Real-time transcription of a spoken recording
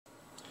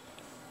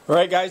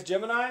Alright guys,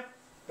 Gemini,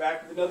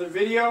 back with another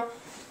video,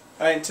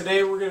 and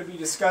today we're going to be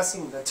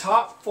discussing the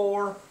top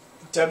 4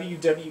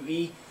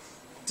 WWE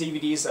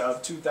DVDs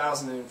of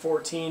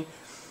 2014.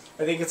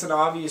 I think it's an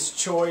obvious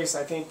choice.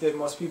 I think that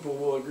most people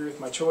will agree with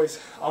my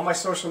choice. All my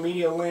social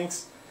media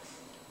links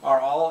are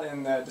all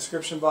in the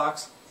description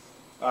box.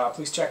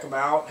 Please check them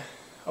out.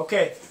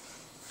 Okay,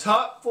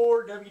 top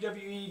 4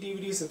 WWE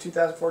DVDs of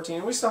 2014,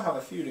 and we still have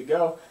a few to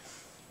go.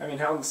 I mean,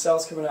 Hell in a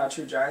Cell's coming out,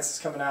 True Giants is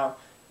coming out.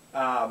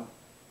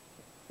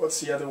 What's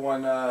the other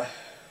one?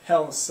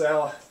 Hell in a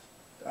Cell,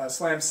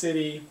 Slam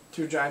City,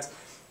 True Giants.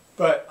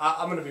 But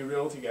I'm going to be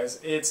real with you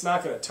guys. It's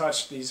not going to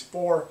touch these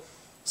 4.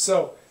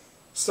 So,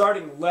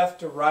 starting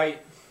left to right,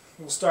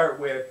 we'll start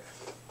with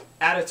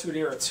Attitude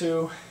Era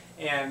 2.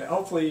 And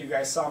hopefully you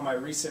guys saw my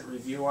recent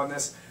review on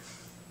this.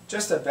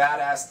 Just a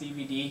badass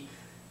DVD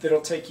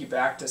that'll take you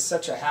back to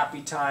such a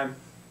happy time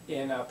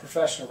in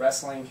professional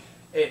wrestling.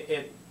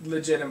 It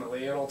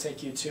legitimately, it'll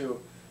take you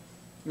to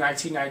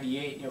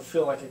 1998, and you'll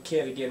feel like a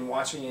kid again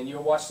watching it, and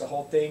you'll watch the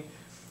whole thing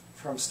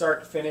from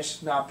start to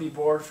finish, not be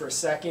bored for a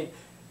second,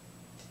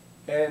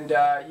 and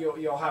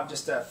you'll have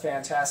just a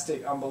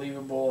fantastic,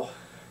 unbelievable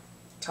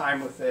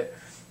time with it.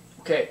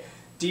 Okay,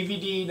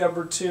 DVD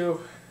number 2,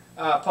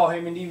 Paul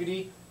Heyman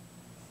DVD.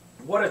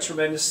 What a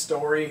tremendous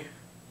story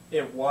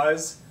it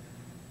was.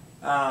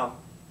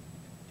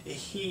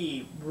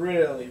 He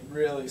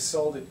really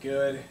sold it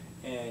good,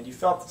 and you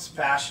felt this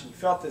passion, you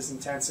felt this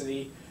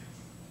intensity.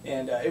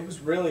 And it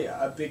was really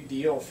a big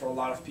deal for a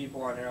lot of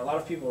people on there. A lot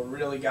of people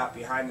really got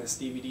behind this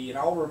DVD, and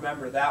I'll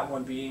remember that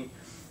one being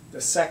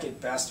the second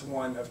best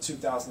one of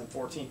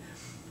 2014.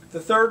 The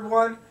third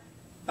one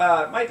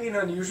might be an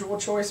unusual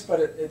choice, but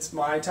it's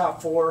my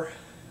top 4.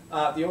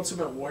 The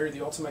Ultimate Warrior,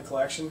 the Ultimate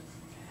Collection.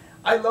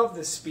 I love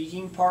the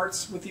speaking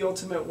parts with the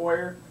Ultimate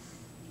Warrior.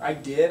 I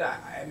did.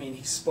 I mean,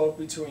 he spoke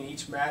between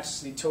each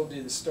match. He told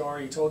you the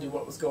story. He told you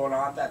what was going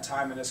on at that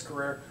time in his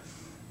career.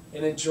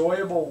 An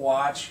enjoyable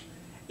watch.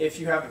 If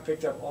you haven't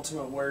picked up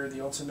Ultimate Warrior, the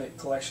Ultimate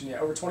Collection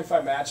yet, over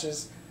 25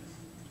 matches,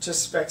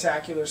 just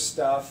spectacular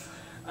stuff.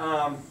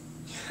 I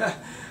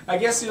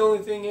guess the only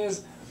thing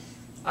is,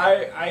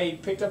 I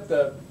picked up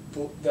the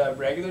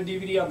regular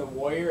DVD on the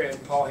Warrior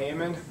and Paul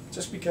Heyman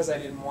just because I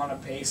didn't want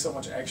to pay so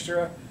much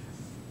extra.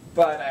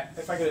 But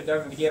if I could have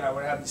done it again, I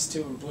would have had these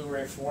 2 in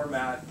Blu-ray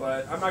format.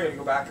 But I'm not going to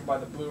go back and buy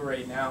the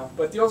Blu-ray now.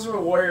 But the Ultimate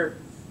Warrior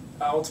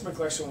Ultimate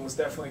Collection was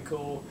definitely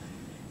cool.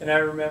 And I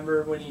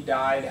remember when he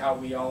died, how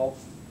we all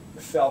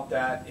felt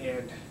that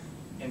and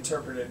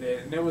interpreted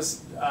it, and it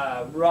was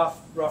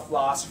rough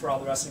loss for all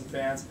the wrestling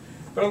fans,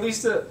 but at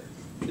least the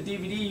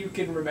DVD, you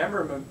can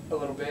remember him a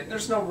little bit, and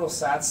there's no real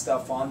sad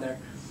stuff on there.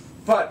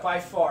 But by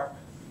far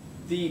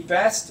the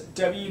best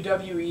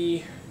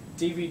WWE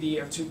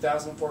DVD of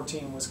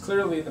 2014 was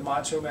clearly the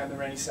Macho Man, the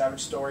Randy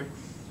Savage story,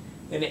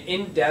 an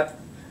in-depth,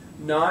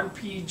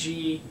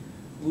 non-PG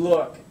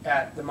look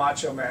at the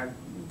Macho Man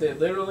that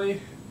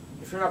literally,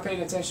 if you're not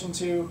paying attention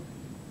to,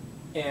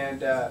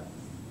 and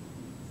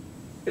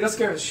it'll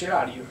scare the shit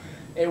out of you.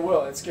 It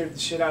will. It scared the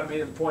shit out of me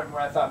to the point where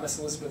I thought Miss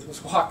Elizabeth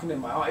was walking in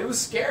my eye. It was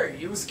scary.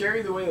 It was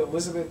scary the way that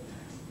Elizabeth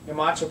and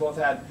Macho both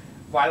had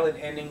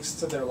violent endings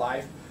to their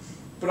life.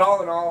 But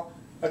all in all,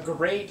 a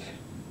great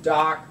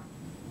doc.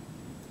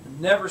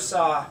 Never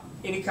saw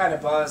any kind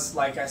of buzz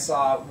like I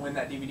saw when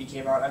that DVD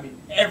came out. I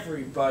mean,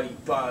 everybody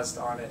buzzed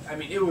on it. I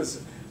mean, it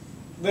was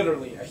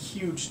literally a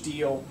huge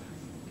deal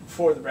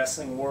for the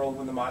wrestling world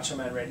when the Macho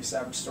Man Randy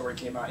Savage story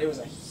came out. It was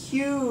a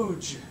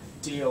huge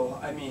deal.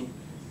 I mean,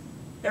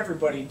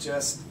 everybody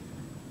just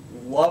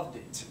loved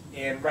it,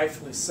 and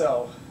rightfully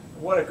so.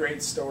 What a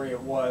great story it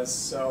was.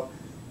 So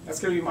that's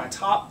going to be my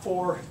top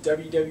 4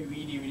 WWE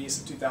DVDs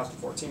of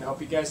 2014. I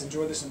hope you guys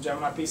enjoyed this, and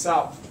Gemini, peace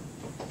out.